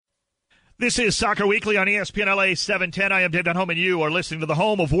This is Soccer Weekly on ESPN LA 710. I am Dave Denhom, and you are listening to the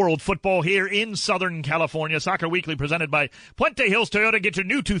home of world football here in Southern California. Soccer Weekly presented by Puente Hills Toyota. Get your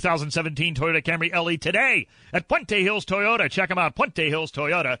new 2017 Toyota Camry LE today at Puente Hills Toyota. Check them out,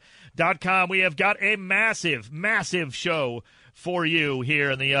 PuenteHillsToyota.com. We have got a massive, massive show for you here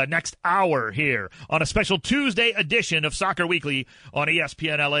in the next hour here on a special Tuesday edition of Soccer Weekly on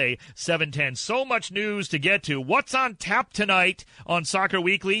ESPN LA 710. So much news to get to. What's on tap tonight on Soccer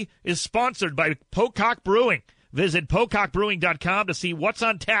Weekly is sponsored by Pocock Brewing. Visit PocockBrewing.com to see what's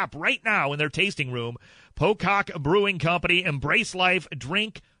on tap right now in their tasting room. Pocock Brewing Company. Embrace life.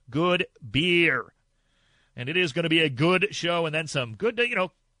 Drink good beer. And it is going to be a good show and then some. Good to,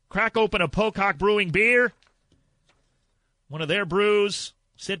 crack open a Pocock Brewing beer. One of their brews,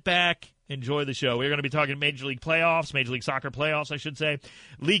 sit back, enjoy the show. We're going to be talking Major League playoffs, Major League Soccer playoffs, I should say.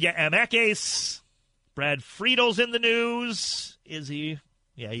 Liga MX. Brad Friedel's in the news. Is he?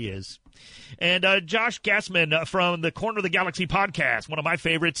 Yeah, he is. And Josh Guesman from the Corner of the Galaxy podcast, one of my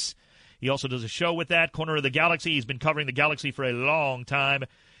favorites. He also does a show with that, Corner of the Galaxy. He's been covering the Galaxy for a long time.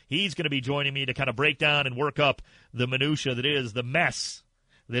 He's going to be joining me to kind of break down and work up the minutia that is the mess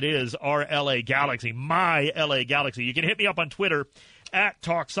that is our LA Galaxy, my LA Galaxy. You can hit me up on Twitter at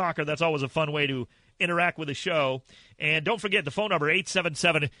Talk Soccer. That's always a fun way to interact with the show. And don't forget the phone number,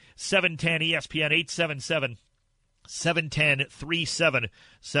 877-710-ESPN,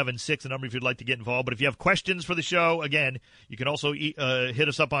 877-710-3776, the number if you'd like to get involved. But if you have questions for the show, again, you can also hit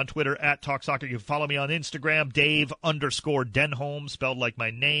us up on Twitter at Talk Soccer. You can follow me on Instagram, Dave_Denhom, spelled like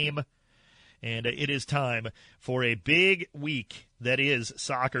my name. And it is time for a big week that is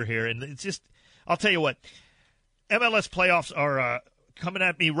soccer here. And it's just, I'll tell you what, MLS playoffs are coming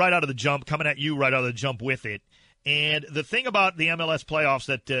at me right out of the jump, coming at you right out of the jump with it. And the thing about the MLS playoffs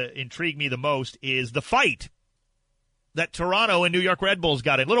that intrigue me the most is the fight that Toronto and New York Red Bulls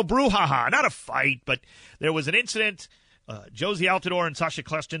got in. Little brouhaha, not a fight, but there was an incident. Josie Altidore and Sasha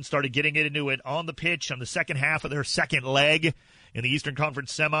Kljestan started getting into it on the pitch on the second half of their second leg in the Eastern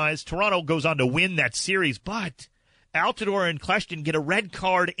Conference semis. Toronto goes on to win that series, but Altidore and Kljestan get a red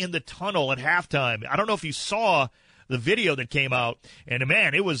card in the tunnel at halftime. I don't know if you saw the video that came out, and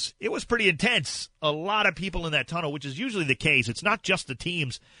man, it was pretty intense. A lot of people in that tunnel, which is usually the case. It's not just the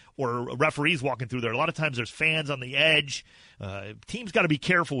teams or referees walking through there. A lot of times there's fans on the edge. Teams got to be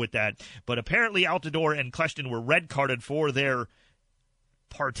careful with that. But apparently Altidore and Kljestan were red carded for their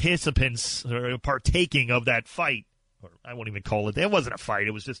participants or partaking of that fight. Or I won't even call it. It wasn't a fight.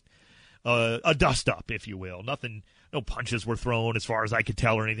 It was just a dust-up, if you will. Nothing, no punches were thrown as far as I could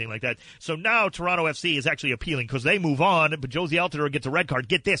tell or anything like that. So now Toronto FC is actually appealing because they move on, but Josie Altidore gets a red card.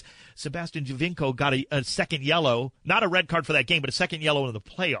 Get this, Sebastian Giovinco got a second yellow, not a red card for that game, but a second yellow in the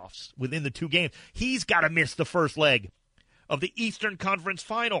playoffs within the two games. He's got to miss the first leg of the Eastern Conference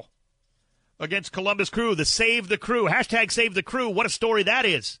Final against Columbus Crew, the Save the Crew, hashtag Save the Crew. What a story that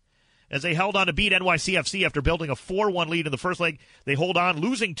is. As they held on to beat NYCFC after building a 4-1 lead in the first leg. They hold on,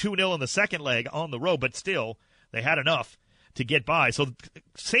 losing 2-0 in the second leg on the road, but still, they had enough to get by. So,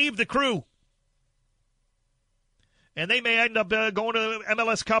 Save the Crew. And they may end up going to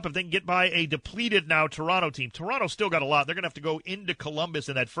MLS Cup if they can get by a depleted now Toronto team. Toronto still got a lot. They're going to have to go into Columbus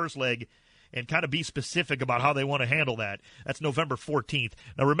in that first leg and kind of be specific about how they want to handle that. That's November 14th.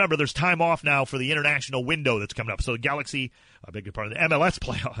 Now, remember, there's time off now for the international window that's coming up. So, the Galaxy, I beg your pardon, the MLS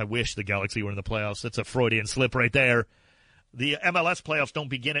playoff. I wish the Galaxy were in the playoffs. That's a Freudian slip right there. The MLS playoffs don't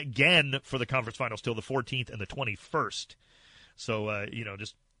begin again for the conference finals till the 14th and the 21st. So,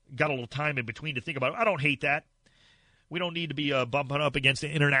 just got a little time in between to think about it. I don't hate that. We don't need to be bumping up against the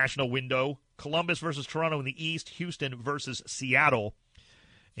international window. Columbus versus Toronto in the East, Houston versus Seattle.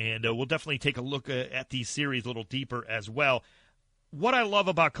 And we'll definitely take a look at these series a little deeper as well. What I love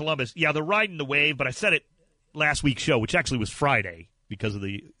about Columbus, yeah, they're riding the wave, but I said it last week's show, which actually was Friday because of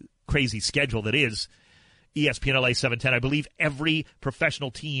the crazy schedule that is ESPN LA 710. I believe every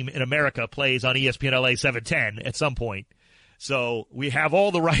professional team in America plays on ESPN LA 710 at some point. So we have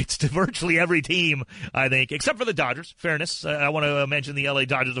all the rights to virtually every team, I think, except for the Dodgers. Fairness. I want to mention the LA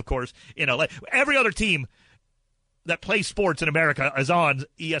Dodgers, of course, in LA. Every other team that plays sports in America is on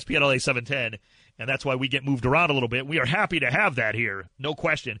ESPN LA 710, and that's why we get moved around a little bit. We are happy to have that here, no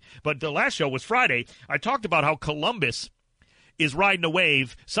question. But the last show was Friday. I talked about how Columbus is riding a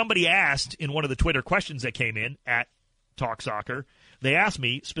wave. Somebody asked in one of the Twitter questions that came in at Talk Soccer, they asked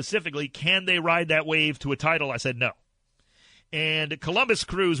me specifically, can they ride that wave to a title? I said no. And Columbus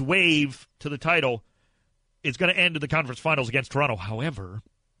Crew's wave to the title is going to end in the conference finals against Toronto. However,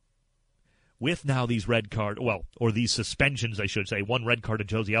 with now these red card, or these suspensions, I should say, one red card to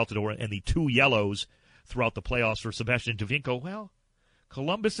Josie Altidore and the two yellows throughout the playoffs for Sebastian Giovinco,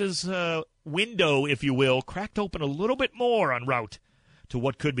 Columbus's window, if you will, cracked open a little bit more en route to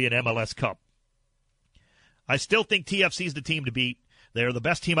what could be an MLS Cup. I still think TFC's the team to beat. They're the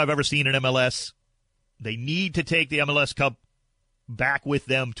best team I've ever seen in MLS. They need to take the MLS Cup back with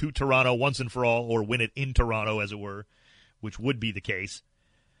them to Toronto once and for all, or win it in Toronto, as it were, which would be the case.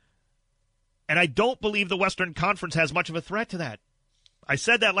 And I don't believe the Western Conference has much of a threat to that. I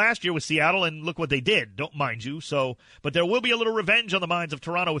said that last year with Seattle, and look what they did, don't mind you. But there will be a little revenge on the minds of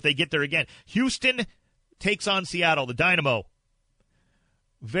Toronto if they get there again. Houston takes on Seattle, the Dynamo.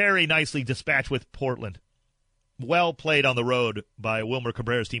 Very nicely dispatched with Portland. Well played on the road by Wilmer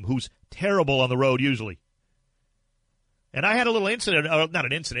Cabrera's team, who's terrible on the road usually. And I had a little incident,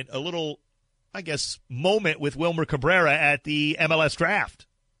 a little, I guess, moment with Wilmer Cabrera at the MLS draft.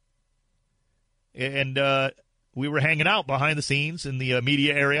 And we were hanging out behind the scenes in the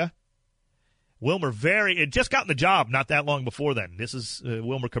media area. Wilmer had just gotten the job not that long before then. This is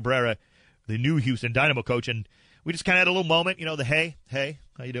Wilmer Cabrera, the new Houston Dynamo coach, and we just kind of had a little moment, the hey,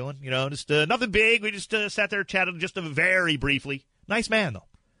 how you doing? Just nothing big. We just sat there chatting just very briefly. Nice man, though.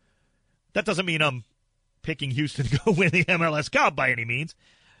 That doesn't mean I'm picking Houston to go win the MLS Cup by any means.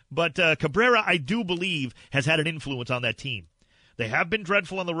 But Cabrera, I do believe, has had an influence on that team. They have been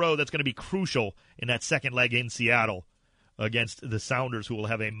dreadful on the road. That's going to be crucial in that second leg in Seattle against the Sounders, who will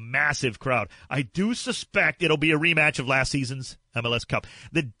have a massive crowd. I do suspect it'll be a rematch of last season's MLS Cup.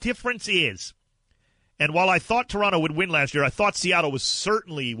 The difference is, and while I thought Toronto would win last year, I thought Seattle was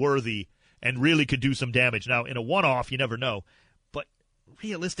certainly worthy and really could do some damage. Now, in a one-off, you never know. But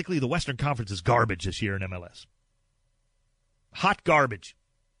realistically, the Western Conference is garbage this year in MLS. Hot garbage.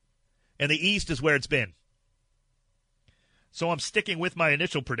 And the East is where it's been. So I'm sticking with my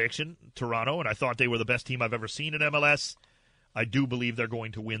initial prediction, Toronto, and I thought they were the best team I've ever seen in MLS. I do believe they're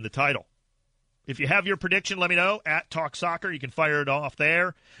going to win the title. If you have your prediction, let me know. At Talk Soccer, you can fire it off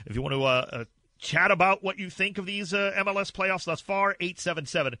there. If you want to chat about what you think of these MLS playoffs thus far,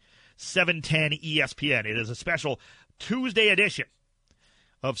 877-710-ESPN. It is a special Tuesday edition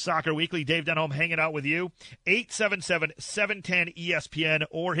of Soccer Weekly. Dave Denhom hanging out with you. 877-710-ESPN,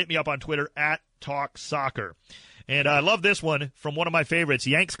 or hit me up on Twitter at Talk Soccer. And I love this one from one of my favorites.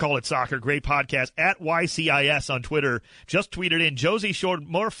 Yanks Call It Soccer. Great podcast. At YCIS on Twitter. Just tweeted in, Josie showed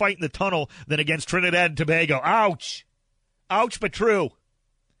more fight in the tunnel than against Trinidad and Tobago. Ouch. Ouch, but true.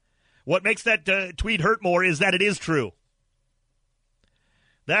 What makes that tweet hurt more is that it is true.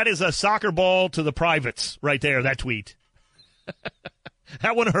 That is a soccer ball to the privates right there, that tweet.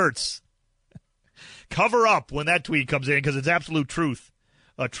 That one hurts. Cover up when that tweet comes in because it's absolute truth.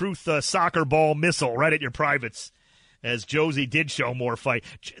 A truth soccer ball missile right at your privates, as Josie did show more fight.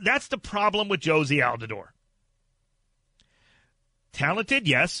 That's the problem with Josie Altidore. Talented,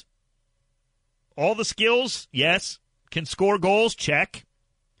 yes. All the skills, yes. Can score goals, check.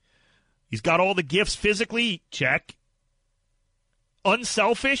 He's got all the gifts physically, check.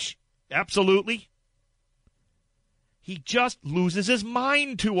 Unselfish, absolutely. He just loses his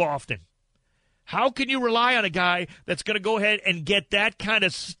mind too often. How can you rely on a guy that's going to go ahead and get that kind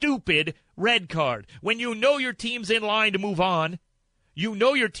of stupid red card when you know your team's in line to move on? You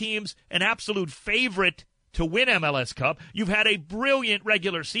know your team's an absolute favorite to win MLS Cup. You've had a brilliant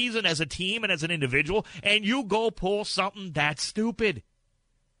regular season as a team and as an individual, and you go pull something that stupid.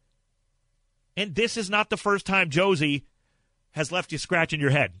 And this is not the first time Josie has left you scratching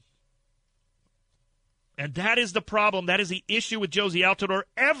your head. And that is the problem. That is the issue with Josie Altidore.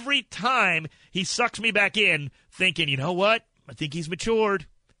 Every time he sucks me back in thinking, you know what? I think he's matured.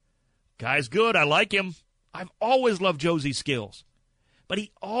 Guy's good. I like him. I've always loved Josie's skills. But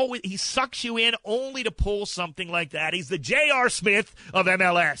he sucks you in only to pull something like that. He's the J.R. Smith of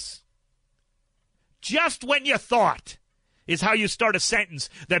MLS. Just when you thought is how you start a sentence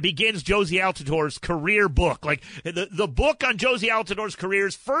that begins Josie Altidore's career book. Like the book on Josie Altidore's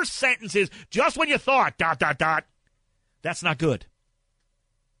career's first sentence is, just when you thought, ... That's not good.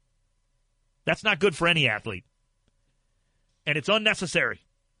 That's not good for any athlete. And it's unnecessary.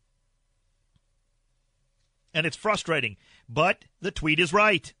 And it's frustrating. But the tweet is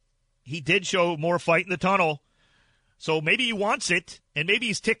right. He did show more fight in the tunnel. So maybe he wants it, and maybe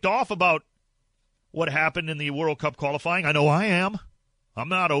he's ticked off about what happened in the World Cup qualifying. I know I am. I'm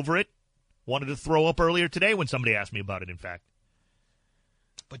not over it. Wanted to throw up earlier today when somebody asked me about it, in fact.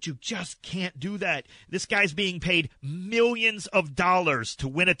 But you just can't do that. This guy's being paid millions of dollars to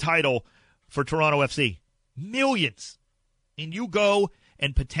win a title for Toronto FC. Millions. And you go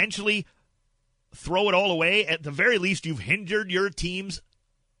and potentially throw it all away. At the very least, you've hindered your team's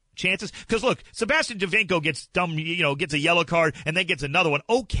chances. Because, look, Sebastian Giovinco gets a yellow card and then gets another one.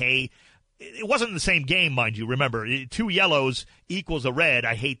 Okay. it wasn't the same game, mind you. Remember, 2 yellows equals a red.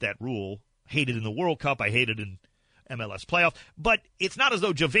 I hate that rule. Hate it in the World Cup. I hate it in MLS playoff. But it's not as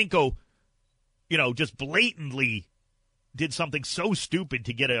though Giovinco, just blatantly did something so stupid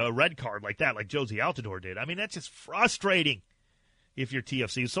to get a red card like that, like Josie Altidore did. I mean, that's just frustrating if you're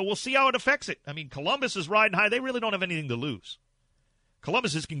TFC. So we'll see how it affects it. I mean, Columbus is riding high. They really don't have anything to lose.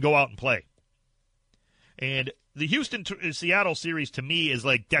 Columbus just can go out and play. And the Houston-Seattle series, to me, is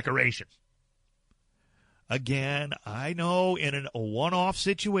like decoration. Again, I know in a one-off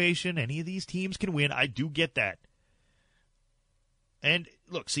situation, any of these teams can win. I do get that. And,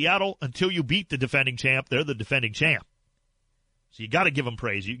 look, Seattle, until you beat the defending champ, they're the defending champ. So you got to give them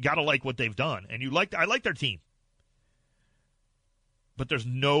praise. You got to like what they've done. And I like their team. But there's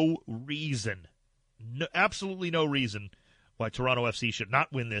no reason, absolutely no reason why Toronto FC should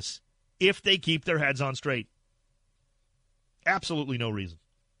not win this if they keep their heads on straight. Absolutely no reason.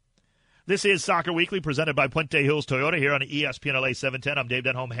 This is Soccer Weekly, presented by Puente Hills Toyota here on ESPN LA 710. I'm Dave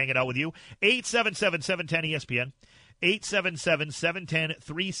Denhom, hanging out with you. 877-710-ESPN.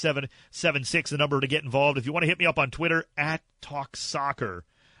 877-710-3776, the number to get involved. If you want to hit me up on Twitter, @TalkSoccer,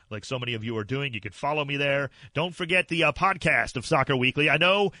 like so many of you are doing, you can follow me there. Don't forget the podcast of Soccer Weekly. I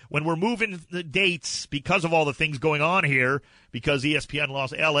know when we're moving the dates because of all the things going on here, because ESPN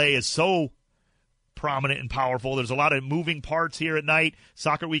Los LA is so prominent and powerful, there's a lot of moving parts here at night.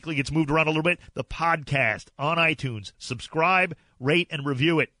 Soccer Weekly gets moved around a little bit. The podcast on iTunes. Subscribe, rate, and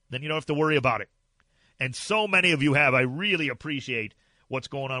review it. Then you don't have to worry about it. And so many of you have. I really appreciate what's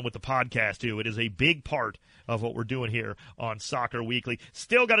going on with the podcast, too. It is a big part of what we're doing here on Soccer Weekly.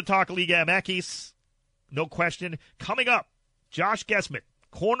 Still got to talk Liga MX, no question. Coming up, Josh Guesman,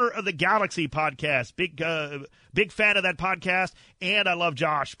 Corner of the Galaxy podcast. Big fan of that podcast, and I love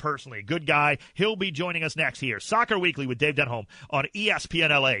Josh personally. Good guy. He'll be joining us next here. Soccer Weekly with Dave Denhom on ESPN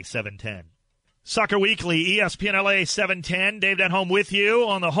LA 710. Soccer Weekly, ESPN LA 710. Dave Denhom with you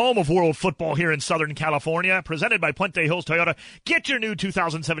on the home of world football here in Southern California. Presented by Puente Hills Toyota. Get your new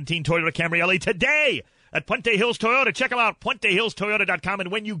 2017 Toyota Camry LA today at Puente Hills Toyota. Check them out, PuenteHillsToyota.com.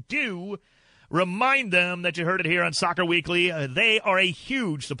 And when you do, remind them that you heard it here on Soccer Weekly. They are a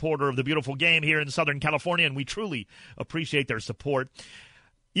huge supporter of the beautiful game here in Southern California, and we truly appreciate their support.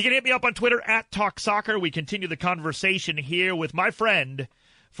 You can hit me up on Twitter @TalkSoccer. We continue the conversation here with my friend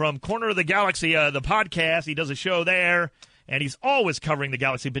from Corner of the Galaxy, the podcast. He does a show there, and he's always covering the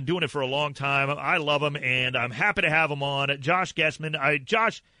Galaxy. Been doing it for a long time. I love him, and I'm happy to have him on. Josh Guesman.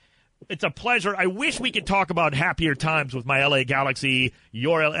 Josh, it's a pleasure. I wish we could talk about happier times with my LA Galaxy.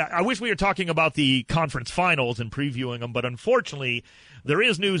 I wish we were talking about the conference finals and previewing them, but unfortunately, there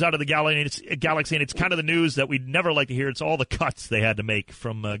is news out of the Galaxy, and it's kind of the news that we'd never like to hear. It's all the cuts they had to make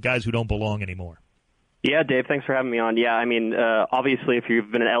from guys who don't belong anymore. Yeah, Dave, thanks for having me on. Yeah, I mean, obviously, if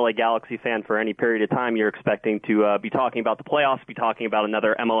you've been an LA Galaxy fan for any period of time, you're expecting to be talking about the playoffs, be talking about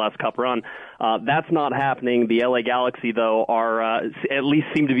another MLS Cup run. That's not happening. The LA Galaxy, though, are at least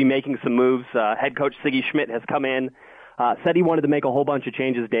seem to be making some moves. Head coach Siggy Schmidt has come in, said he wanted to make a whole bunch of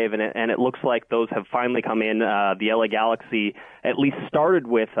changes, Dave, and it looks like those have finally come in. The LA Galaxy at least started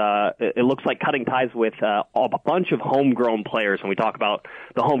with, it looks like cutting ties with a bunch of homegrown players. And we talk about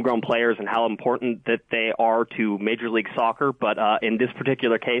the homegrown players and how important that they are to Major League Soccer. But in this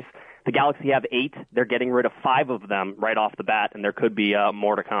particular case, the Galaxy have 8. They're getting rid of 5 of them right off the bat, and there could be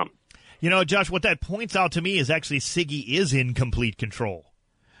more to come. You know, Josh, what that points out to me is actually Siggy is in complete control.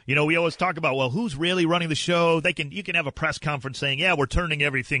 You know, we always talk about, well, who's really running the show? You can have a press conference saying, yeah, we're turning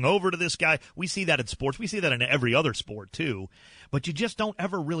everything over to this guy. We see that in sports. We see that in every other sport, too. But you just don't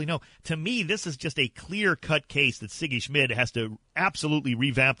ever really know. To me, this is just a clear-cut case that Siggy Schmidt has to absolutely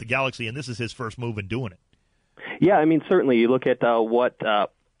revamp the Galaxy, and this is his first move in doing it. Yeah, I mean, certainly you look at what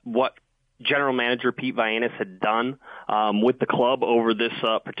General Manager Pete Vagenas had done with the club over this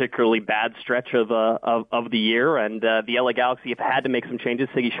particularly bad stretch of the year, and the LA Galaxy have had to make some changes.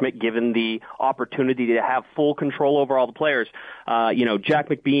 Siggy Schmidt given the opportunity to have full control over all the players. Jack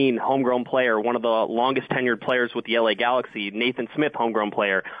McBean, homegrown player, one of the longest tenured players with the LA Galaxy. Nathan Smith, homegrown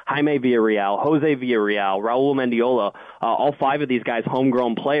player. Jaime Villarreal, Jose Villarreal, Raul Mendiola, all 5 of these guys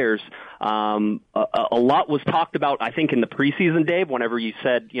homegrown players. A lot was talked about, I think, in the preseason, Dave, whenever you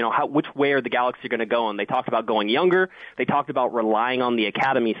said, which way are the Galaxy going to go? And they talked about going younger. They talked about relying on the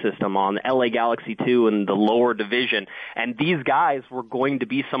academy system, on LA Galaxy 2 and the lower division. And these guys were going to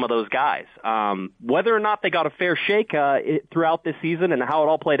be some of those guys. Whether or not they got a fair shake throughout this season and how it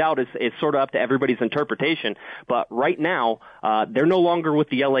all played out is sort of up to everybody's interpretation. But right now, they're no longer with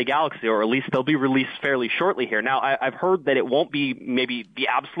the LA Galaxy, or at least they'll be released fairly shortly here. Now, I've heard that it won't be maybe the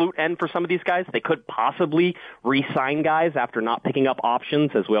absolute end for some of these guys. They could possibly re-sign guys after not picking up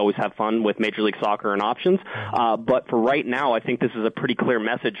options, as we always have fun done with Major League Soccer and options. But for right now, I think this is a pretty clear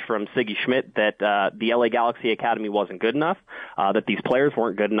message from Siggy Schmidt that the LA Galaxy Academy wasn't good enough, that these players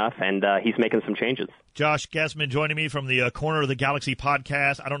weren't good enough, and he's making some changes. Josh Guesman joining me from the Corner of the Galaxy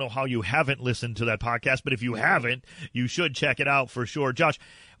podcast. I don't know how you haven't listened to that podcast, but if you haven't, you should check it out for sure. Josh,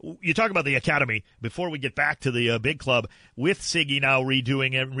 you talk about the academy. Before we get back to the big club, with Siggy now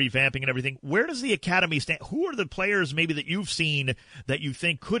redoing and revamping and everything, where does the academy stand? Who are the players maybe that you've seen that you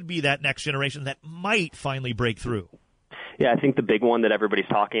think could be that next generation that might finally break through? Yeah, I think the big one that everybody's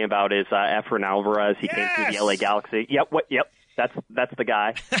talking about is Efrain Alvarez. He came through the LA Galaxy. Yep. That's the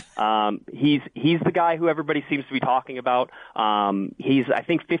guy. He's the guy who everybody seems to be talking about. He's, I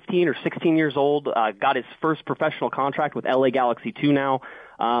think, 15 or 16 years old, got his first professional contract with LA Galaxy 2 now.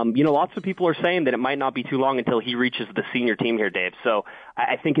 Lots of people are saying that it might not be too long until he reaches the senior team here, Dave. So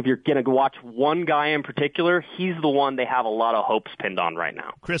I think if you're going to watch one guy in particular, he's the one they have a lot of hopes pinned on right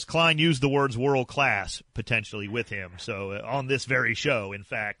now. Chris Klein used the words world class potentially with him. So on this very show, in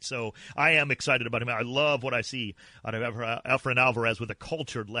fact. So I am excited about him. I love what I see out of Efrain Alvarez with a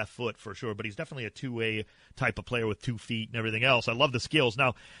cultured left foot for sure. But he's definitely a two-way type of player with 2 feet and everything else. I love the skills.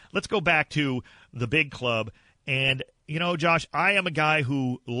 Now, let's go back to the big club. And, Josh, I am a guy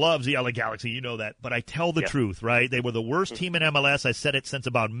who loves the LA Galaxy. You know that. But I tell the truth, right? They were the worst team in MLS. I said it since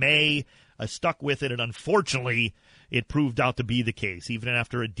about May. I stuck with it, and unfortunately, it proved out to be the case, even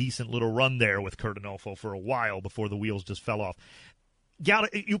after a decent little run there with Kurt Anolfo for a while before the wheels just fell off.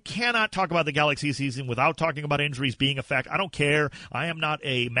 You cannot talk about the Galaxy season without talking about injuries being a fact. I don't care. I am not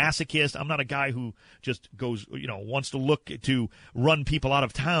a masochist. I'm not a guy who just goes, wants to look to run people out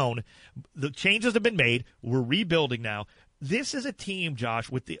of town. The changes have been made. We're rebuilding now. This is a team, Josh,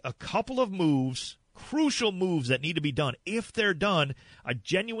 with a couple of moves, crucial moves that need to be done. If they're done, I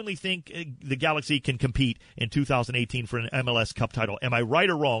genuinely think the Galaxy can compete in 2018 for an MLS Cup title. Am I right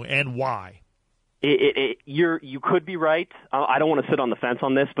or wrong, and why? You could be right. I don't want to sit on the fence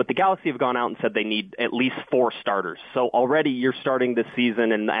on this, but the Galaxy have gone out and said they need at least 4 starters. So already you're starting this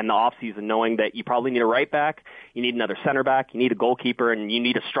season and the off season knowing that you probably need a right back, you need another center back, you need a goalkeeper, and you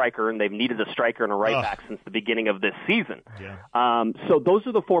need a striker. And they've needed a striker and a right back since the beginning of this season. Yeah. So those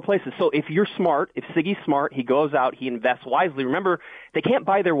are the 4 places. So if you're smart, if Siggy's smart, he goes out, he invests wisely. Remember, they can't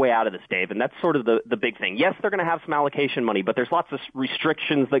buy their way out of this, Dave, and that's sort of the big thing. Yes, they're going to have some allocation money, but there's lots of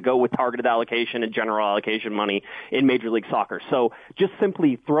restrictions that go with targeted allocation and general allocation money in Major League Soccer. So just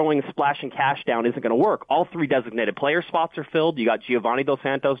simply throwing splashing cash down isn't going to work. All 3 designated player spots are filled. You got Giovanni Dos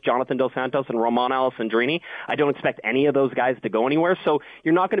Santos, Jonathan Dos Santos, and Roman Alessandrini. I don't expect any of those guys to go anywhere. So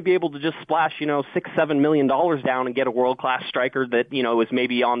you're not going to be able to just splash, $6-7 million down and get a world-class striker that, is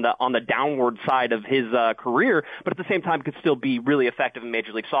maybe on the downward side of his career, but at the same time could still be really effective in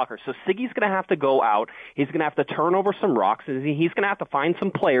Major League Soccer. So Siggy's going to have to go out. He's going to have to turn over some rocks. He's going to have to find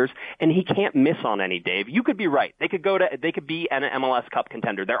some players, and he can't miss on any, Dave. You could be right. They could be an MLS Cup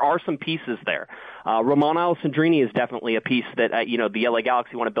contender. There are some pieces there. Roman Alessandrini is definitely a piece that, the LA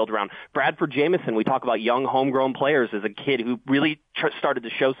Galaxy want to build around. Bradford Jamieson, we talk about young homegrown players, as a kid who really started to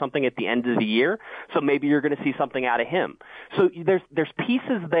show something at the end of the year. So maybe you're going to see something out of him. So there's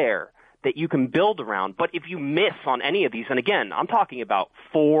pieces there that you can build around. But if you miss on any of these, and again, I'm talking about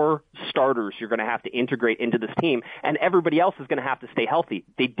 4 starters you're going to have to integrate into this team, and everybody else is going to have to stay healthy.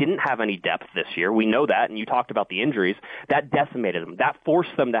 They didn't have any depth this year. We know that, and you talked about the injuries. That decimated them. That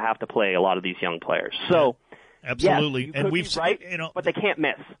forced them to have to play a lot of these young players. So, absolutely. Yes, and we've be right, but they can't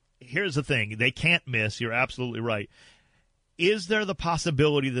miss. Here's the thing. They can't miss. You're absolutely right. Is there the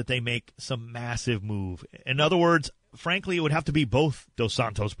possibility that they make some massive move? In other words, frankly, it would have to be both Dos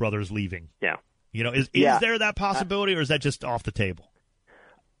Santos brothers leaving. Yeah. Is there that possibility, or is that just off the table?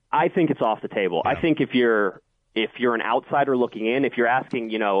 I think it's off the table. Yeah. I think if you're an outsider looking in, if you're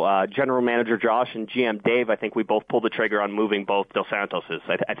asking, General Manager Josh and GM Dave, I think we both pulled the trigger on moving both Dos Santoses.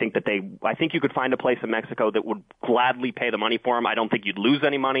 I think you could find a place in Mexico that would gladly pay the money for him. I don't think you'd lose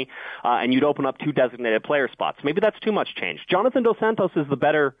any money, and you'd open up 2 designated player spots. Maybe that's too much change. Jonathan Dos Santos is the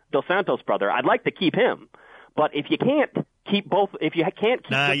better Dos Santos brother. I'd like to keep him. But if you can't keep both, if you can't keep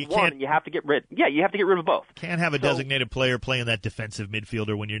just one, you have to get rid. Yeah, you have to get rid of both. Can't have a designated player playing that defensive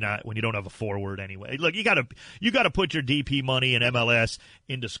midfielder when you don't have a forward anyway. Look, you got to put your DP money in MLS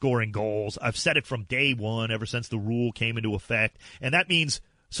into scoring goals. I've said it from day one, ever since the rule came into effect, and that means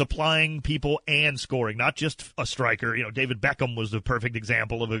supplying people and scoring, not just a striker. David Beckham was the perfect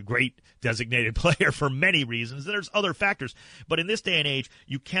example of a great designated player for many reasons. There's other factors. But in this day and age,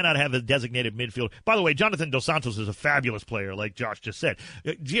 you cannot have a designated midfielder. By the way, Jonathan Dos Santos is a fabulous player, like Josh just said.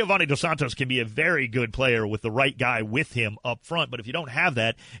 Giovanni Dos Santos can be a very good player with the right guy with him up front. But if you don't have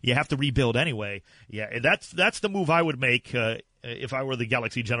that, you have to rebuild anyway. Yeah, that's the move I would make if I were the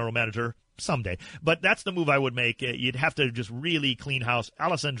Galaxy general manager. someday. But that's the move I would make. You'd have to just really clean house.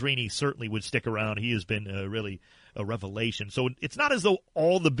 Alessandrini certainly would stick around. He has been really a revelation. So it's not as though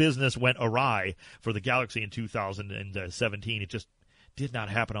all the business went awry for the Galaxy in 2017. It just did not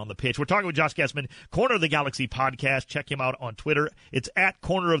happen on the pitch. We're talking with Josh Guesman, Corner of the Galaxy podcast. Check him out on Twitter. It's at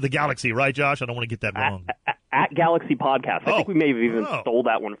Corner of the Galaxy, right, Josh? I don't want to get that wrong. At Galaxy Podcast. I think we may have even stole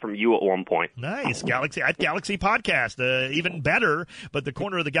that one from you at one point. Nice. At Galaxy Podcast. Even better, but the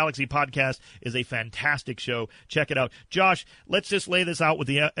Corner of the Galaxy podcast is a fantastic show. Check it out. Josh, let's just lay this out with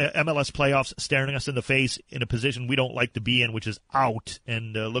the MLS playoffs staring us in the face in a position we don't like to be in, which is out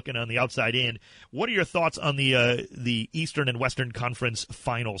and looking on the outside in. What are your thoughts on the Eastern and Western Conference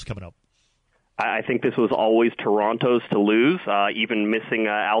finals coming up? I think this was always Toronto's to lose, even missing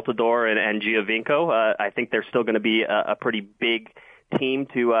Altidore and Giovinco. I think they're still going to be a pretty big team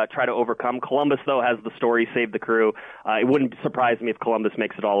to try to overcome. Columbus, though, has the story, save the crew. It wouldn't surprise me if Columbus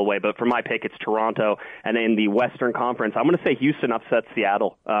makes it all the way, but for my pick, it's Toronto. And in the Western Conference, I'm going to say Houston upsets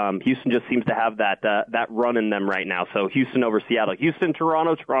Seattle. Houston just seems to have that run in them right now. So Houston over Seattle. Houston,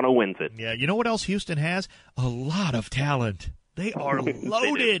 Toronto wins it. Yeah, you know what else Houston has? A lot of talent. They are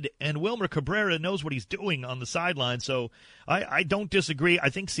loaded, and Wilmer Cabrera knows what he's doing on the sideline, so I don't disagree. I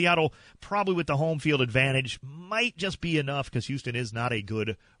think Seattle, probably with the home field advantage, might just be enough because Houston is not a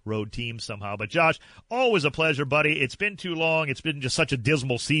good road team somehow. But, Josh, always a pleasure, buddy. It's been too long. It's been just such a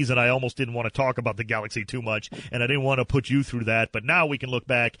dismal season. I almost didn't want to talk about the Galaxy too much, and I didn't want to put you through that. But now we can look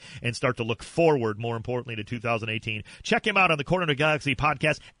back and start to look forward, more importantly, to 2018. Check him out on the Corner of the Galaxy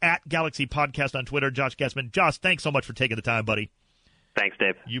podcast, at Galaxy Podcast on Twitter, Josh Guesman. Josh, thanks so much for taking the time, buddy. Thanks,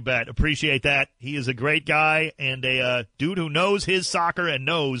 Dave. You bet. Appreciate that. He is a great guy and a dude who knows his soccer and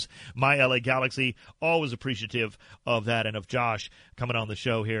knows my LA Galaxy. Always appreciative of that and of Josh coming on the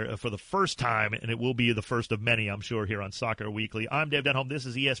show here for the first time, and it will be the first of many, I'm sure, here on Soccer Weekly. I'm Dave Denhom. This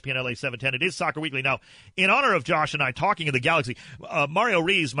is ESPN LA 710. It is Soccer Weekly. Now, in honor of Josh and I talking of the Galaxy, Mario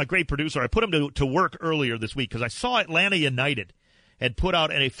Reeves, my great producer, I put him to work earlier this week because I saw Atlanta United had put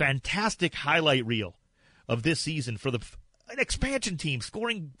out a fantastic highlight reel of this season for an expansion team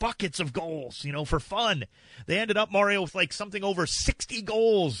scoring buckets of goals, for fun. They ended up, Mario, with like something over 60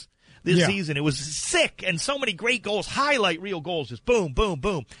 goals this season. It was sick, and so many great goals, highlight reel goals, just boom, boom,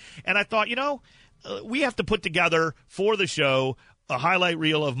 boom. And I thought, we have to put together for the show a highlight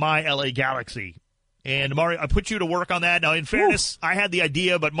reel of my LA Galaxy. And Mario, I put you to work on that. Now, in fairness, I had the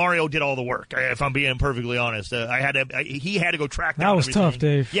idea, but Mario did all the work. If I'm being perfectly honest, he had to go track down. That was everything. tough,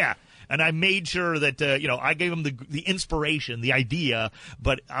 Dave. Yeah. And I made sure that, I gave him the inspiration, the idea,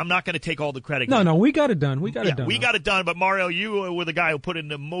 but I'm not going to take all the credit. No, we got it done. We got it done. But Mario, you were the guy who put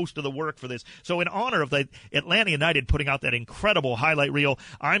in most of the work for this. So in honor of the Atlanta United putting out that incredible highlight reel,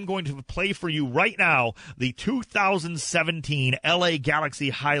 I'm going to play for you right now the 2017 LA Galaxy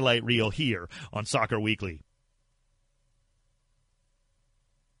highlight reel here on Soccer Weekly.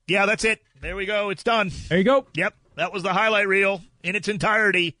 Yeah, that's it. There we go. It's done. There you go. Yep, that was the highlight reel in its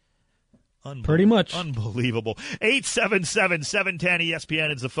entirety. Pretty much. Unbelievable.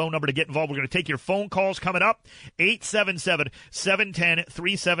 877-710-ESPN is the phone number to get involved. We're going to take your phone calls coming up.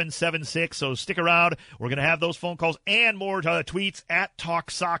 877-710-3776. So stick around. We're going to have those phone calls and more tweets at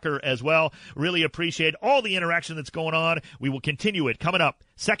Talk Soccer as well. Really appreciate all the interaction that's going on. We will continue it coming up.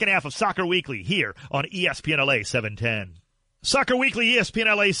 Second half of Soccer Weekly here on ESPN LA 710. Soccer Weekly,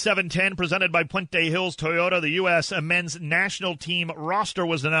 ESPN LA 710, presented by Puente Hills Toyota. The U.S. men's national team roster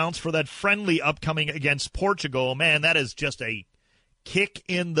was announced for that friendly upcoming against Portugal. Man, that is just a kick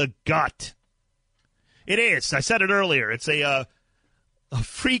in the gut. It is. I said it earlier. It's a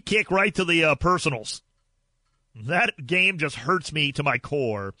free kick right to the personals. That game just hurts me to my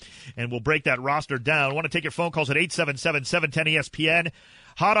core, and we'll break that roster down. I want to take your phone calls at 877-710-ESPN.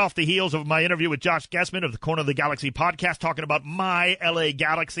 Hot off the heels of my interview with Josh Guesman of the Corner of the Galaxy podcast, talking about my LA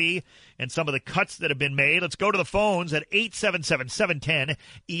Galaxy and some of the cuts that have been made. Let's go to the phones at 877-710-ESPN,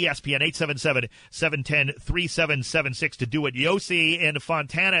 877-710-3776 to do what Yossi in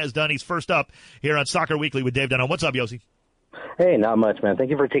Fontana has done. He's first up here on Soccer Weekly with Dave Denhom. What's up, Yossi? Hey, not much, man. Thank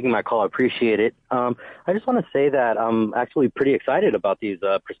you for taking my call. I appreciate it. I just want to say that I'm actually pretty excited about these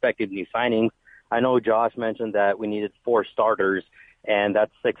prospective new signings. I know Josh mentioned that we needed 4 starters, and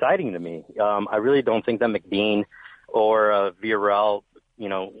that's exciting to me. I really don't think that McBean or Villarreal,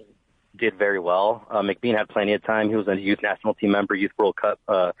 did very well. McBean had plenty of time. He was a youth national team member, Youth World Cup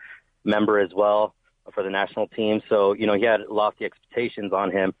member as well for the national team. So, he had lofty expectations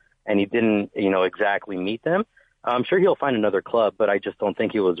on him, and he didn't, exactly meet them. I'm sure he'll find another club, but I just don't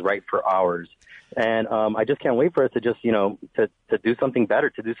think he was right for ours. And I just can't wait for us to just, to do something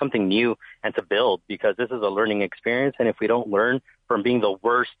better, to do something new, and to build, because this is a learning experience. And if we don't learn from being the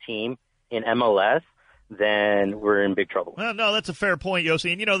worst team in MLS, then we're in big trouble. Well, no, that's a fair point,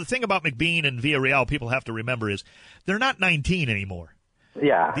 Yossi. And, the thing about McBean and Villarreal people have to remember is they're not 19 anymore.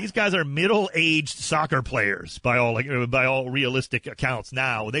 Yeah. These guys are middle-aged soccer players by all realistic accounts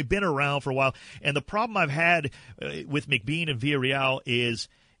now. They've been around for a while. And the problem I've had with McBean and Villarreal is,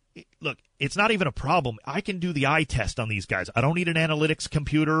 look, it's not even a problem. I can do the eye test on these guys. I don't need an analytics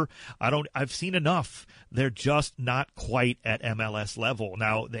computer. I've seen enough. They're just not quite at MLS level.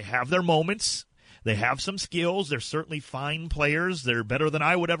 Now, they have their moments. They have some skills. They're certainly fine players. They're better than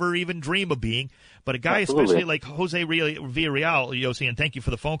I would ever even dream of being. But a guy especially like Jose Villarreal, Yossi, and thank you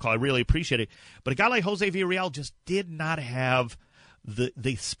for the phone call. I really appreciate it. But a guy like Jose Villarreal just did not have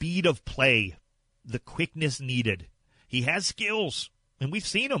the speed of play, the quickness needed. He has skills, and we've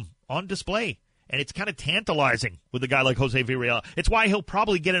seen them on display. And it's kind of tantalizing with a guy like Jose Villarreal. It's why he'll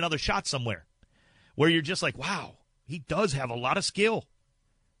probably get another shot somewhere where you're just like, wow, he does have a lot of skill.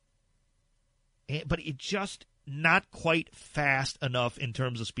 But it just not quite fast enough in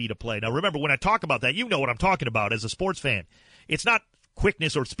terms of speed of play. Now, remember, when I talk about that, you know what I'm talking about as a sports fan. It's not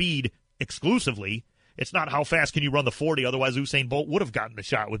quickness or speed exclusively. It's not how fast can you run the 40, otherwise Usain Bolt would have gotten the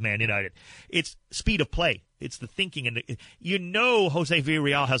shot with Man United. It's speed of play. It's the thinking. And Jose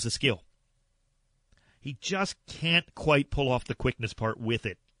Villarreal has the skill. He just can't quite pull off the quickness part with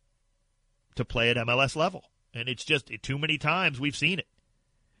it to play at MLS level. And it's just too many times we've seen it.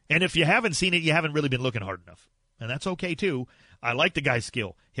 And if you haven't seen it, you haven't really been looking hard enough. And that's okay, too. I like the guy's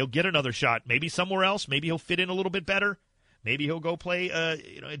skill. He'll get another shot, maybe somewhere else. Maybe he'll fit in a little bit better. Maybe he'll go play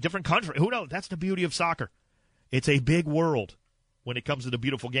a different country. Who knows? That's the beauty of soccer. It's a big world when it comes to the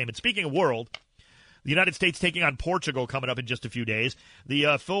beautiful game. And speaking of world, the United States taking on Portugal coming up in just a few days.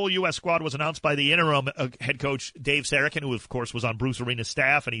 The full U.S. squad was announced by the interim head coach Dave Denhom, who, of course, was on Bruce Arena's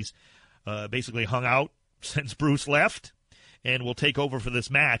staff, and he's basically hung out since Bruce left and will take over for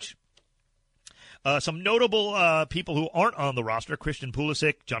this match. Some notable people who aren't on the roster: Christian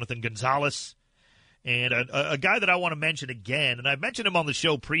Pulisic, Jonathan Gonzalez, and a guy that I want to mention again. And I've mentioned him on the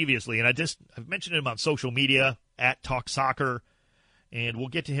show previously, and I've mentioned him on social media at Talk Soccer, and we'll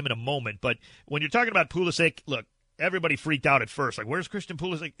get to him in a moment. But when you're talking about Pulisic, look, everybody freaked out at first. Like, where's Christian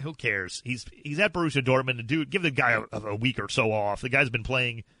Pulisic? Who cares? He's at Borussia Dortmund. Give the guy a week or so off. The guy's been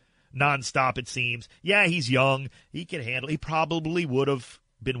playing nonstop, it seems. Yeah, he's young. He can handle. He probably would have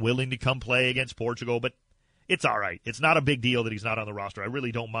been willing to come play against Portugal, but it's all right. It's not a big deal that he's not on the roster. I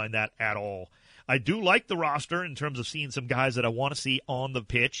really don't mind that at all. I do like the roster in terms of seeing some guys that I want to see on the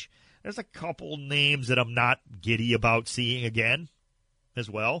pitch. There's a couple names that I'm not giddy about seeing again as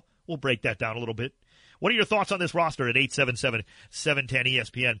well. We'll break that down a little bit. What are your thoughts on this roster at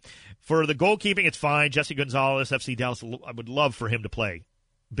 877-710-ESPN? For the goalkeeping, it's fine. Jesse Gonzalez, FC Dallas, I would love for him to play.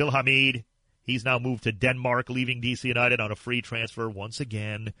 Bill Hamid, he's now moved to Denmark, leaving DC United on a free transfer once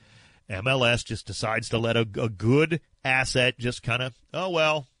again. MLS just decides to let a good asset just kind of, oh,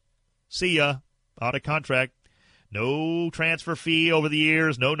 well, see ya, out of contract. No transfer fee over the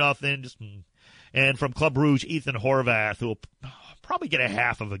years, no nothing. And from Club Brugge, Ethan Horvath, who will probably get a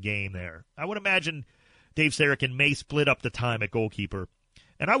half of a game there. I would imagine Dave Denhom may split up the time at goalkeeper.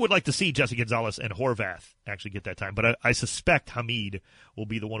 And I would like to see Jesse Gonzalez and Horvath actually get that time. But I suspect Hamid will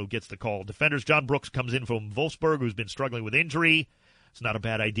be the one who gets the call. Defenders, John Brooks comes in from Wolfsburg, who's been struggling with injury. It's not a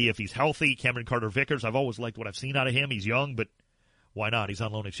bad idea if he's healthy. Cameron Carter-Vickers, I've always liked what I've seen out of him. He's young, but why not? He's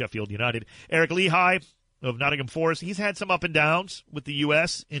on loan at Sheffield United. Eric Lehigh of Nottingham Forest, he's had some up and downs with the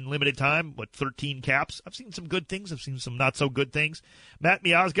U.S. in limited time, 13 caps. I've seen some good things. I've seen some not-so-good things. Matt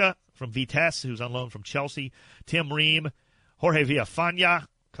Miazga from Vitesse, who's on loan from Chelsea. Tim Ream, Jorge Villafana,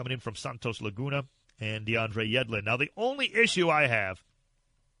 coming in from Santos Laguna, and DeAndre Yedlin. Now, the only issue I have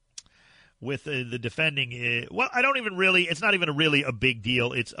with the defending is, it's not even really a big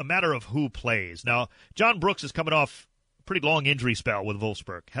deal. It's a matter of who plays. Now, John Brooks is coming off a pretty long injury spell with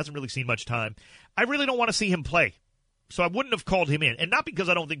Wolfsburg. Hasn't really seen much time. I really don't want to see him play, so I wouldn't have called him in. And not because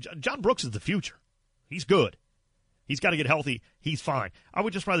I don't think John Brooks is the future. He's good. He's got to get healthy. He's fine. I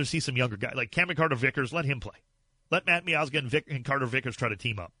would just rather see some younger guy like Cameron Carter-Vickers. Let him play. Let Matt Miazga and Carter-Vickers try to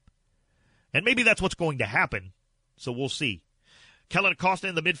team up. And maybe that's what's going to happen, so we'll see. Kellen Acosta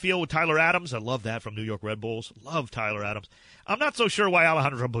in the midfield with Tyler Adams. I love that from New York Red Bulls. Love Tyler Adams. I'm not so sure why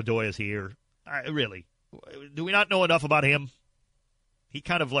Alejandro Bedoya is here. Really. Do we not know enough about him? He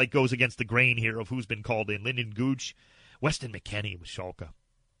kind of goes against the grain here of who's been called in. Lyndon Gooch, Weston McKennie with Schalke.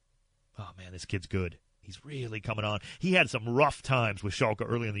 Oh, man, this kid's good. He's really coming on. He had some rough times with Schalke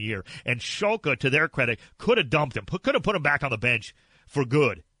early in the year. And Schalke, to their credit, could have dumped him, could have put him back on the bench for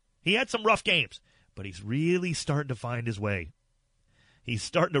good. He had some rough games, but he's really starting to find his way. He's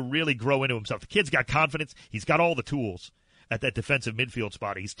starting to really grow into himself. The kid's got confidence. He's got all the tools. at that defensive midfield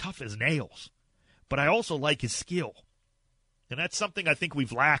spot. He's tough as nails, but I also like his skill. And that's something I think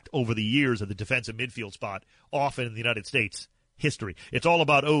we've lacked over the years at the defensive midfield spot, often in the United States history. It's all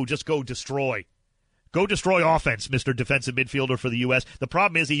about, just go destroy. Go destroy offense, Mr. Defensive Midfielder for the U.S. The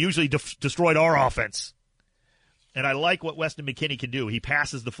problem is he usually destroyed our offense. And I like what Weston McKennie can do. He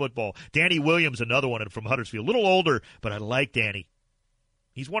passes the football. Danny Williams, another one from Huddersfield. A little older, but I like Danny.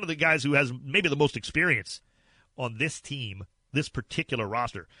 He's one of the guys who has maybe the most experience on this team, this particular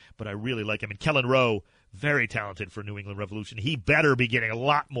roster. But I really like him. And Kellen Rowe, very talented for New England Revolution. He better be getting a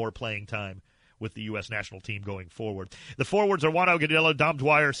lot more playing time with the U.S. national team going forward. The forwards are Juan Agudelo, Dom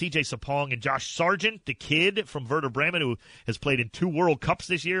Dwyer, C.J. Sapong, and Josh Sargent, the kid from Werder Bremen who has played in 2 World Cups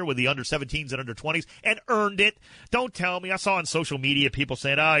this year with the under-17s and under-20s and earned it. Don't tell me. I saw on social media people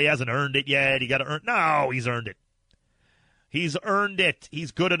saying, he hasn't earned it yet. He got to earn. No, he's earned it. He's earned it.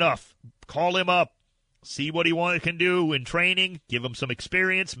 He's good enough. Call him up. See what he can do in training. Give him some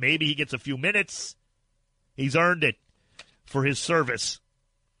experience. Maybe he gets a few minutes. He's earned it for his service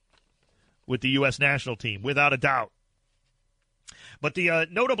with the U.S. national team, without a doubt. But the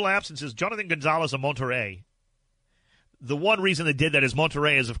notable absences, Jonathan Gonzalez of Monterrey. The one reason they did that is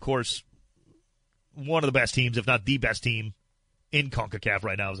Monterrey is, of course, one of the best teams, if not the best team, in CONCACAF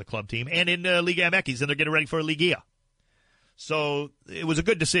right now as a club team, and in Liga MX, and they're getting ready for Liguilla. So it was a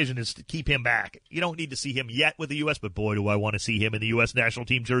good decision is to keep him back. You don't need to see him yet with the U.S., but boy, do I want to see him in the U.S. national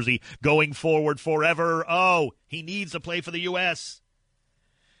team jersey going forward forever. He needs to play for the U.S.,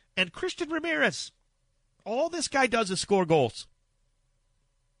 and Christian Ramirez, all this guy does is score goals.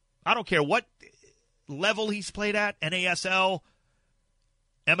 I don't care what level he's played at, NASL,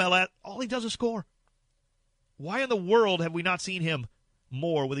 MLS, all he does is score. Why in the world have we not seen him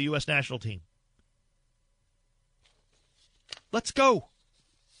more with the U.S. national team? Let's go.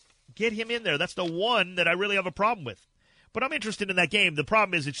 Get him in there. That's the one that I really have a problem with. But I'm interested in that game. The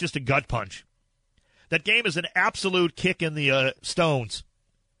problem is it's just a gut punch. That game is an absolute kick in the stones.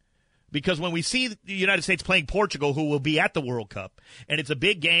 Because when we see the United States playing Portugal, who will be at the World Cup, and it's a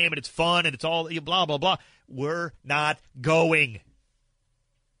big game, and it's fun, and it's all blah, blah, blah, we're not going.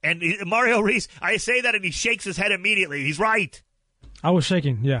 And Mario Reese, I say that, and he shakes his head immediately. He's right. I was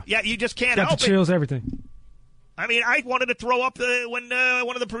shaking, yeah. Yeah, you just can't help it. Got the chills, everything. I mean, I wanted to throw up when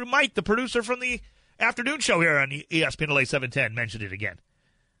one of Mike, the producer from the afternoon show here on ESPN LA 710, mentioned it again.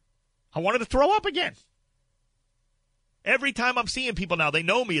 I wanted to throw up again. Every time I'm seeing people now, they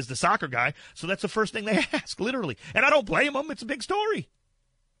know me as the soccer guy, so that's the first thing they ask, literally. And I don't blame them. It's a big story.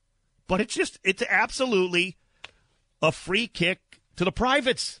 But it's absolutely a free kick to the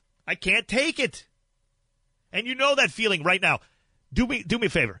privates. I can't take it. And you know that feeling right now. Do me a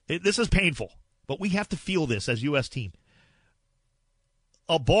favor. This is painful, but we have to feel this as U.S. team.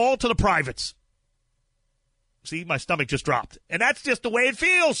 A ball to the privates. See, my stomach just dropped. And that's just the way it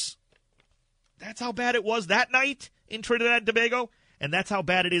feels. That's how bad it was that night in Trinidad and Tobago, and that's how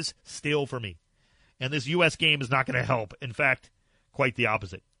bad it is still for me. And this U.S. game is not going to help. In fact, quite the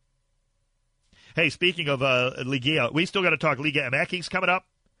opposite. Hey, speaking of Liguilla, we still got to talk Liga MX coming up,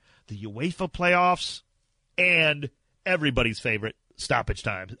 the UEFA playoffs, and everybody's favorite, stoppage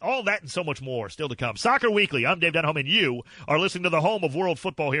time. All that and so much more still to come. Soccer Weekly, I'm Dave Denhom, and you are listening to the home of world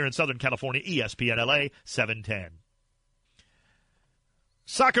football here in Southern California, ESPN LA 710.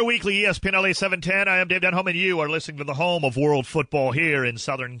 Soccer Weekly, ESPN LA 710. I am Dave Denhom, and you are listening to the home of world football here in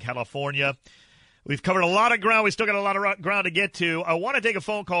Southern California. We've covered a lot of ground. We still got a lot of ground to get to. I want to take a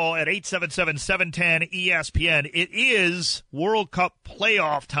phone call at 877-710-ESPN. It is World Cup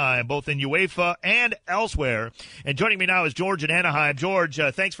playoff time, both in UEFA and elsewhere. And joining me now is George in Anaheim. George,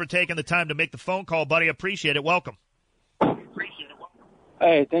 thanks for taking the time to make the phone call, buddy. Appreciate it. Welcome.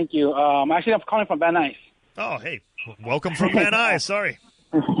 Hey, thank you. Actually, I'm calling from Van Nuys. Oh, hey. Welcome from Van Nuys. Sorry.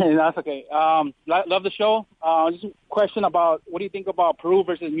 That's okay. Love the show. Just a question about what do you think about Peru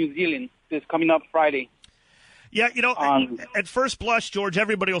versus New Zealand this coming up Friday? Yeah, at first blush, George,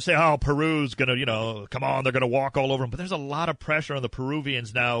 everybody will say, Peru's going to, come on, they're going to walk all over them. But there's a lot of pressure on the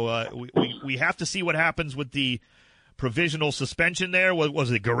Peruvians now. We have to see what happens with the provisional suspension there.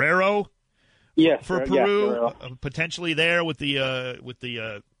 Was it Guerrero? Yes, for Peru, potentially there with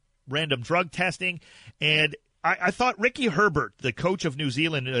the random drug testing. And I thought Ricky Herbert, the coach of New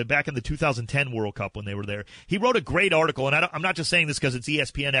Zealand back in the 2010 World Cup when they were there, he wrote a great article, and I'm not just saying this because it's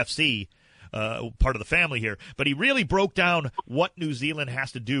ESPN FC, part of the family here, but he really broke down what New Zealand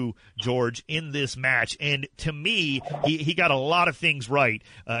has to do, George, in this match. And to me, he got a lot of things right.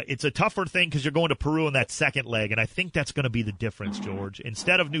 It's a tougher thing because you're going to Peru in that second leg, and I think that's going to be the difference, George.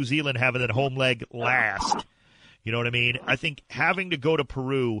 Instead of New Zealand having that home leg last, you know what I mean? I think having to go to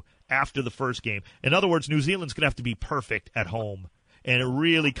Peru after the first game. In other words, New Zealand's going to have to be perfect at home and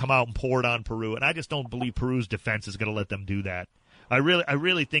really come out and pour it on Peru. And I just don't believe Peru's defense is going to let them do that. I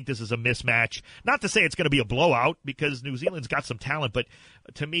really think this is a mismatch. Not to say it's going to be a blowout because New Zealand's got some talent, but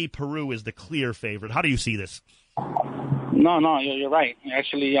to me, Peru is the clear favorite. How do you see this? No, you're right.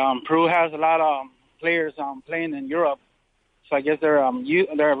 Actually, Peru has a lot of players playing in Europe, so I guess they're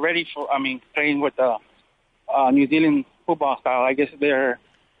ready for. Playing with the New Zealand football style. I guess they're a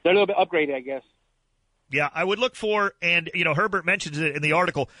little bit upgraded, I guess. Yeah, I would look for, and Herbert mentions it in the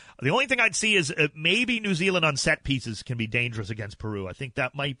article. The only thing I'd see is maybe New Zealand on set pieces can be dangerous against Peru. I think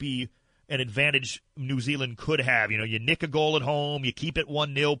that might be an advantage New Zealand could have. You nick a goal at home, you keep it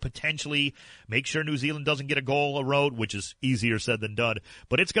 1-0 potentially, make sure New Zealand doesn't get a goal a road, which is easier said than done.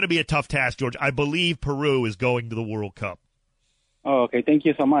 But it's going to be a tough task, George. I believe Peru is going to the World Cup. Oh, okay. Thank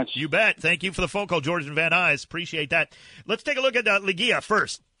you so much. You bet. Thank you for the phone call, George and Van Nuys. Appreciate that. Let's take a look at Liga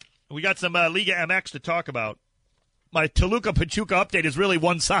first. We got some Liga MX to talk about. My Toluca Pachuca update is really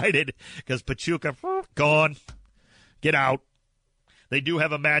one-sided because Pachuca, gone. Get out. They do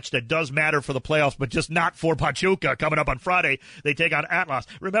have a match that does matter for the playoffs, but just not for Pachuca. Coming up on Friday, they take on Atlas.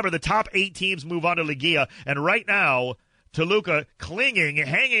 Remember, the top 8 teams move on to Liguilla, and right now, Toluca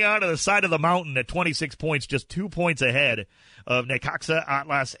hanging on to the side of the mountain at 26 points, just 2 points ahead of Necaxa,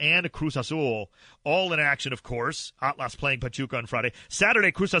 Atlas, and Cruz Azul. All in action, of course. Atlas playing Pachuca on Friday.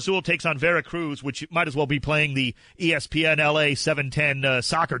 Saturday, Cruz Azul takes on Veracruz, which might as well be playing the ESPN LA 710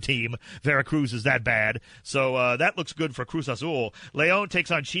 soccer team. Veracruz is that bad. So that looks good for Cruz Azul. León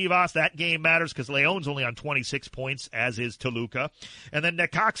takes on Chivas. That game matters because León's only on 26 points, as is Toluca. And then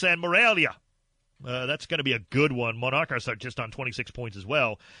Necaxa and Morelia. That's going to be a good one. Monarcas are just on 26 points as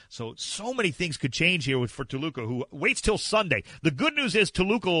well. So many things could change here for Toluca, who waits till Sunday. The good news is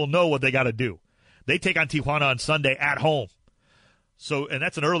Toluca will know what they got to do. They take on Tijuana on Sunday at home. And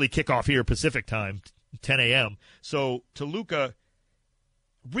that's an early kickoff here, Pacific time, 10 a.m. So Toluca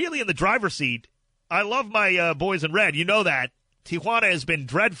really in the driver's seat. I love my boys in red. You know that. Tijuana has been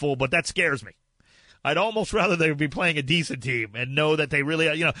dreadful, but that scares me. I'd almost rather they be playing a decent team and know that they really,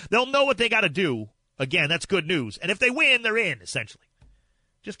 they'll know what they got to do. Again, that's good news. And if they win, they're in, essentially.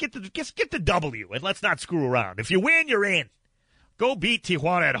 Just get the W, and let's not screw around. If you win, you're in. Go beat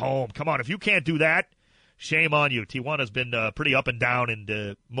Tijuana at home. Come on, if you can't do that, shame on you. Tijuana's been pretty up and down,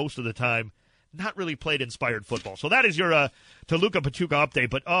 and most of the time not really played inspired football. So that is your Toluca Pachuca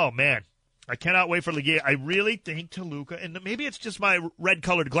update. But, oh, man. I cannot wait for Liga. I really think Toluca, and maybe it's just my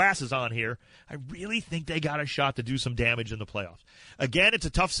red-colored glasses on here, I really think they got a shot to do some damage in the playoffs. Again, it's a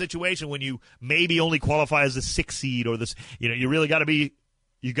tough situation when you maybe only qualify as the 6th seed or this. You really got to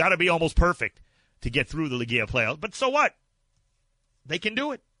be almost perfect to get through the Liga playoffs. But so what? They can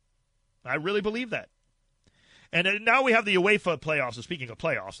do it. I really believe that. And now we have the UEFA playoffs. So speaking of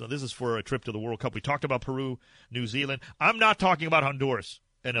playoffs, now this is for a trip to the World Cup. We talked about Peru, New Zealand. I'm not talking about Honduras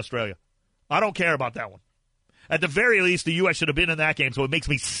and Australia. I don't care about that one. At the very least, the U.S. should have been in that game, so it makes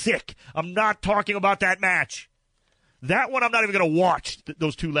me sick. I'm not talking about that match. That one I'm not even going to watch,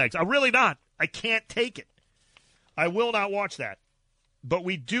 those 2 legs. I'm really not. I can't take it. I will not watch that. But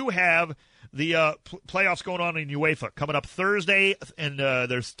we do have the playoffs going on in UEFA coming up Thursday, and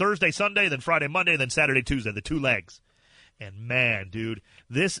there's Thursday, Sunday, then Friday, Monday, then Saturday, Tuesday, the 2 legs. And, man, dude,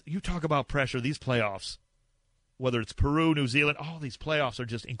 you talk about pressure, these playoffs, whether it's Peru, New Zealand, all these playoffs are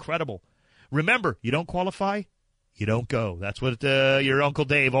just incredible. Remember, you don't qualify, you don't go. That's what your Uncle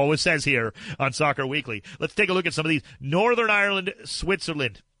Dave always says here on Soccer Weekly. Let's take a look at some of these. Northern Ireland,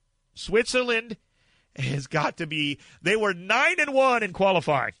 Switzerland. Switzerland has got to be – they were 9-1 in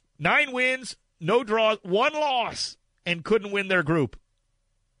qualifying. 9 wins, no draws, 1 loss, and couldn't win their group.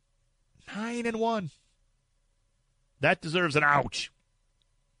 9-1. That deserves an ouch.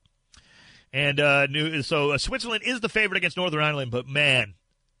 And so Switzerland is the favorite against Northern Ireland, but, man –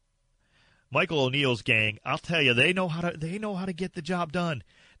 Michael O'Neill's gang, I'll tell you, they know how to get the job done.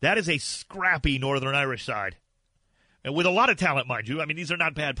 That is a scrappy Northern Irish side. And with a lot of talent, mind you. I mean, these are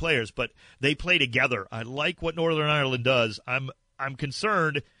not bad players, but they play together. I like what Northern Ireland does. I'm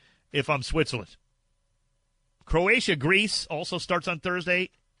concerned if I'm Switzerland. Croatia, Greece also starts on Thursday.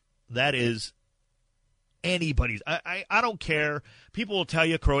 That is anybody's. I don't care. People will tell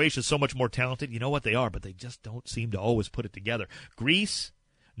you Croatia's so much more talented. You know what they are, but they just don't seem to always put it together. Greece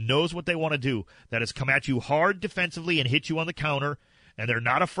knows what they want to do. That is come at you hard defensively and hit you on the counter, and they're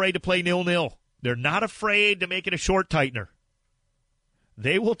not afraid to play 0-0. They're not afraid to make it a short tightener.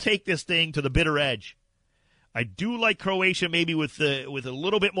 They will take this thing to the bitter edge. I do like Croatia maybe with a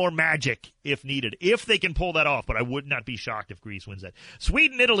little bit more magic if needed, if they can pull that off, but I would not be shocked if Greece wins that.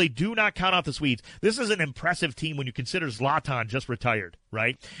 Sweden, Italy, do not count out the Swedes. This is an impressive team when you consider Zlatan just retired,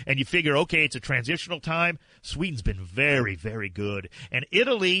 right? And you figure, okay, it's a transitional time. Sweden's been very, very good. And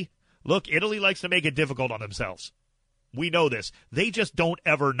Italy, look, Italy likes to make it difficult on themselves. We know this. They just don't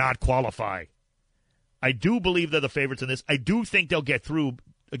ever not qualify. I do believe they're the favorites in this. I do think they'll get through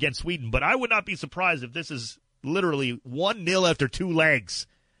against Sweden, but I would not be surprised if this is literally 1-0 after 2 legs,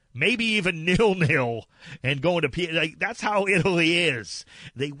 maybe even 0-0, and going to like, that's how Italy is.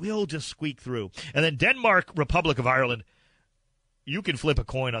 They will just squeak through. And then Denmark, Republic of Ireland, you can flip a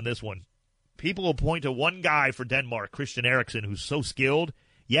coin on this one. People will point to one guy for Denmark, Christian Eriksen, who's so skilled.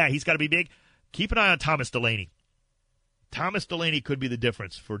 Yeah, he's got to be big. Keep an eye on Thomas Delaney. Thomas Delaney could be the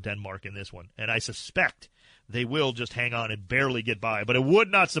difference for Denmark in this one, and I suspect they will just hang on and barely get by. But it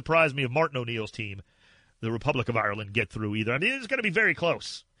would not surprise me if Martin O'Neill's team, the Republic of Ireland, get through either. I mean, it's going to be very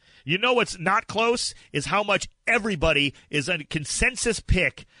close. You know what's not close is how much everybody is a consensus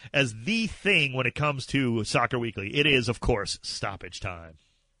pick as the thing when it comes to Soccer Weekly. It is, of course, stoppage time.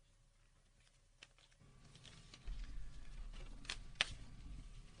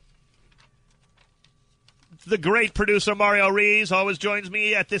 The great producer Mario Rees always joins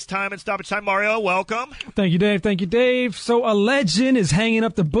me at this time in stoppage time. Mario, welcome. Thank you, Dave. Thank you, Dave. So a legend is hanging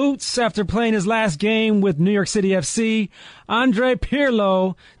up the boots after playing his last game with New York City FC. Andre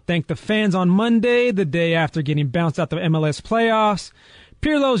Pirlo thanked the fans on Monday, the day after getting bounced out the MLS playoffs.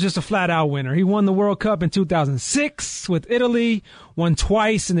 Pirlo's just a flat-out winner. He won the World Cup in 2006 with Italy, won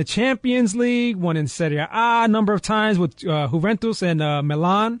twice in the Champions League, won in Serie A a number of times with Juventus and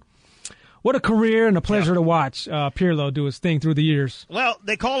Milan. What a career and a pleasure to watch Pirlo do his thing through the years. Well,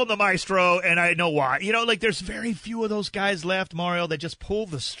 they call him the maestro, and I know why. You know, like there's very few of those guys left, Mario, that just pull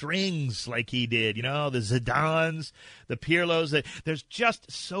the strings like he did. You know, the Zidans, the Pirlos. There's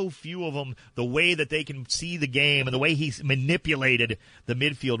just so few of them, the way that they can see the game and the way he's manipulated the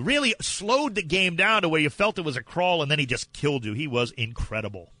midfield. Really slowed the game down to where you felt it was a crawl, and then he just killed you. He was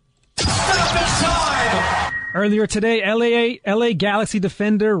incredible. Earlier today, LA Galaxy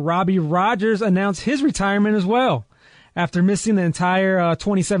defender Robbie Rogers announced his retirement as well. After missing the entire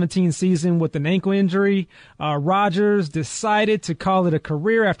 2017 season with an ankle injury, Rogers decided to call it a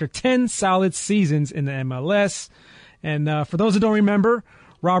career after 10 solid seasons in the MLS. And for those who don't remember,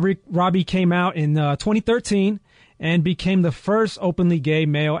 Robbie came out in 2013 and became the first openly gay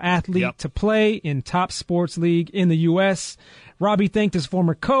male athlete to play in top sports league in the U.S. Robbie thanked his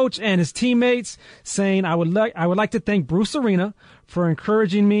former coach and his teammates, saying, I would like to thank Bruce Arena for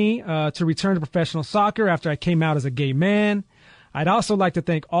encouraging me to return to professional soccer after I came out as a gay man. I'd also like to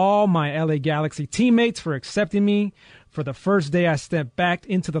thank all my LA Galaxy teammates for accepting me for the first day I stepped back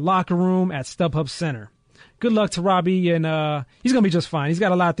into the locker room at StubHub Center. Good luck to Robbie, and he's going to be just fine. He's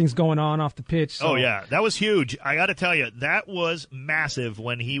got a lot of things going on off the pitch. So. Oh, yeah. That was huge. I got to tell you, that was massive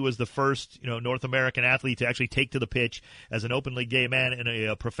when he was the first North American athlete to actually take to the pitch as an openly gay man in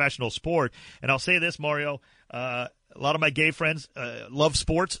a professional sport. And I'll say this, Mario, a lot of my gay friends love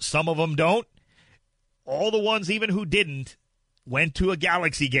sports. Some of them don't. All the ones even who didn't went to a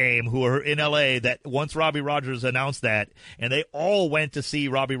Galaxy game who are in L.A. that once Robbie Rogers announced that, and they all went to see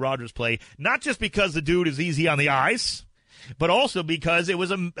Robbie Rogers play, not just because the dude is easy on the ice, but also because it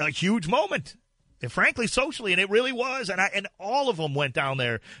was a huge moment. And frankly, socially, and it really was. And all of them went down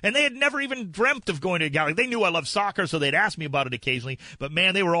there. And they had never even dreamt of going to a Galaxy. They knew I loved soccer, so they'd ask me about it occasionally. But,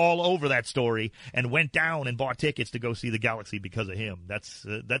 man, they were all over that story and went down and bought tickets to go see the Galaxy because of him. That's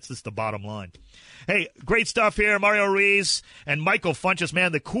just the bottom line. Hey, great stuff here. Mario Ruiz and Michael Funchess.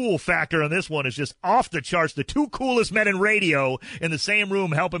 Man, the cool factor on this one is just off the charts. The two coolest men in radio in the same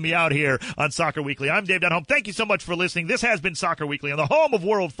room helping me out here on Soccer Weekly. I'm Dave Denhom. Thank you so much for listening. This has been Soccer Weekly on the home of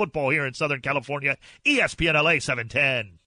world football here in Southern California. ESPN LA 710.